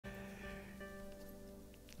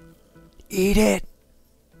Eat it.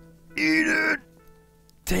 Eat it.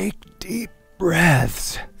 Take deep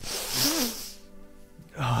breaths.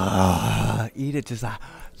 Eat it. Just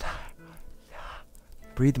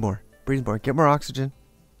breathe more. Breathe more. Get more oxygen.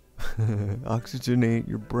 Oxygenate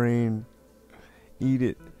your brain. Eat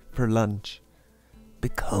it for lunch.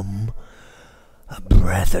 Become a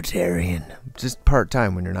breatharian. Just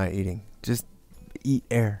part-time when you're not eating. Just eat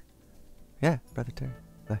air. Yeah, breatharian.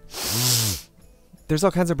 There's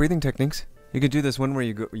all kinds of breathing techniques. You could do this one where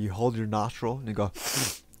you hold your nostril and you go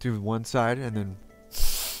to one side and then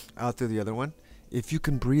out through the other one. If you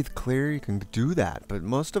can breathe clear, you can do that. But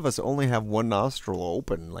most of us only have one nostril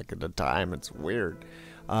open, like at a time. It's weird.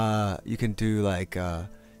 You can do like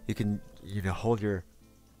you can hold your.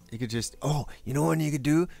 You could just you know what you could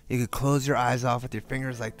do? You could close your eyes off with your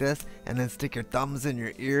fingers like this, and then stick your thumbs in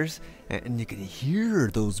your ears, and you can hear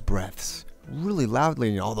those breaths really loudly,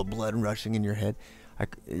 and all the blood rushing in your head.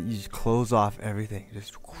 You just close off everything,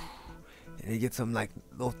 and you get some like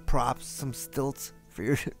little props, some stilts for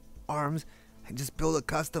your arms, and just build a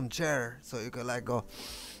custom chair so you could like go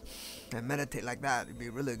and meditate like that. It'd be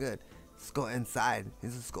really good. Just go inside.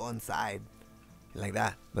 Just go inside like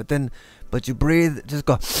that. But you breathe. Just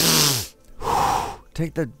go.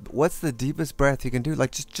 What's the deepest breath you can do?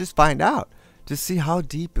 Like just find out. Just see how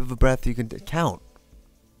deep of a breath you can count.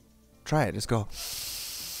 Try it. Just go.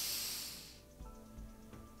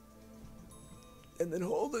 And then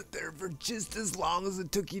hold it there for just as long as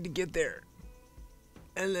it took you to get there.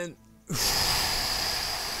 And then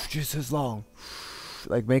just as long.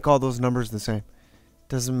 Like make all those numbers the same.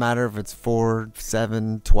 Doesn't matter if it's 4,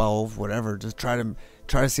 7, 12, whatever. Just try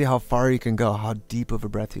to see how far you can go, how deep of a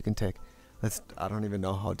breath you can take. I don't even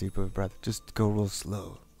know how deep of a breath. Just go real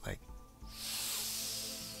slow. Like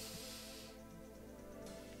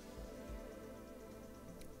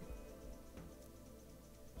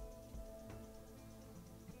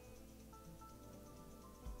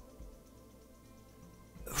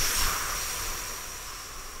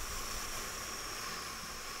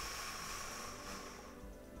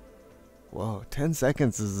whoa, 10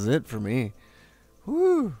 seconds is it for me.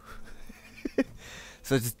 Woo.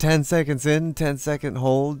 So just 10 seconds in, 10-second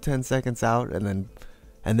hold, 10 seconds out, and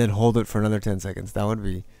then hold it for another 10 seconds. That would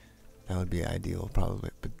be ideal probably.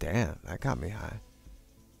 But damn, that got me high.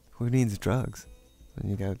 Who needs drugs when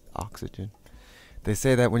you got oxygen? They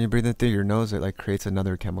say that when you breathe in through your nose, it like creates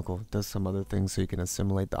another chemical. It does some other things so you can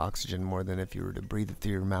assimilate the oxygen more than if you were to breathe it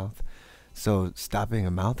through your mouth. So stop being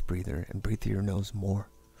a mouth breather and breathe through your nose more.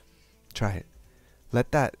 Try it.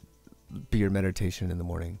 Let that be your meditation in the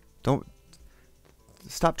morning. Don't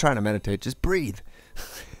stop trying to meditate. Just breathe.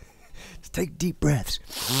 Just take deep breaths.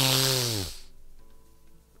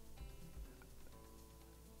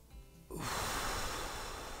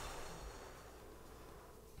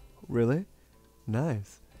 Really?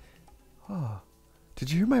 Nice. Oh.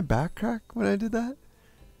 Did you hear my back crack when I did that?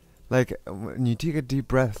 Like when you take a deep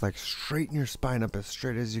breath, like straighten your spine up as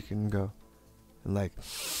straight as you can go. And like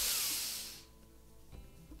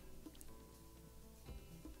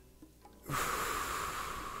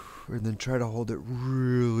and then try to hold it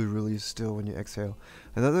really, really still when you exhale.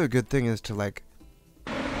 Another good thing is to like,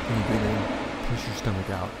 when you breathe in, push your stomach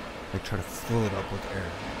out. Like try to fill it up with air.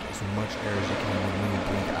 As much air as you can. And when you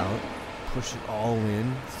breathe out, push it all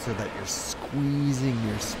in so that you're squeezing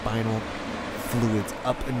your spinal fluids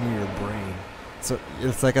up into your brain. So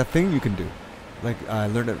it's like a thing you can do. Like I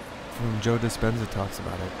learned it from Joe Dispenza talks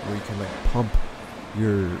about it, where you can like pump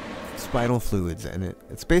your spinal fluids, and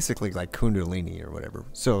it's basically like Kundalini or whatever.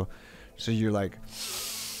 So you're like,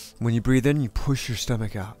 when you breathe in, you push your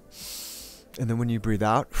stomach out, and then when you breathe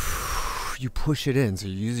out, you push it in. So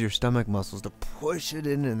you use your stomach muscles to push it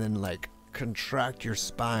in, and then like contract your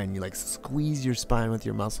spine. You like squeeze your spine with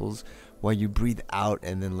your muscles while you breathe out,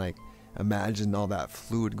 and then like imagine all that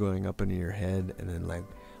fluid going up into your head, and then like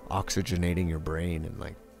oxygenating your brain and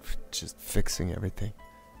like just fixing everything.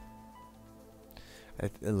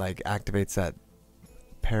 It like activates that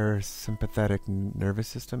parasympathetic nervous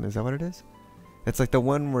system. Is that what it is? It's like the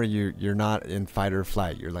one where you're not in fight or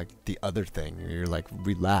flight. You're like the other thing. You're like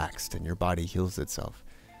relaxed and your body heals itself.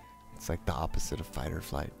 It's like the opposite of fight or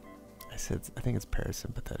flight. I think it's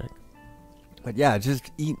parasympathetic. But yeah,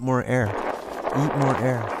 just eat more air. Eat more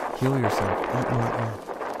air. Heal yourself. Eat more air.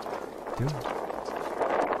 Do it.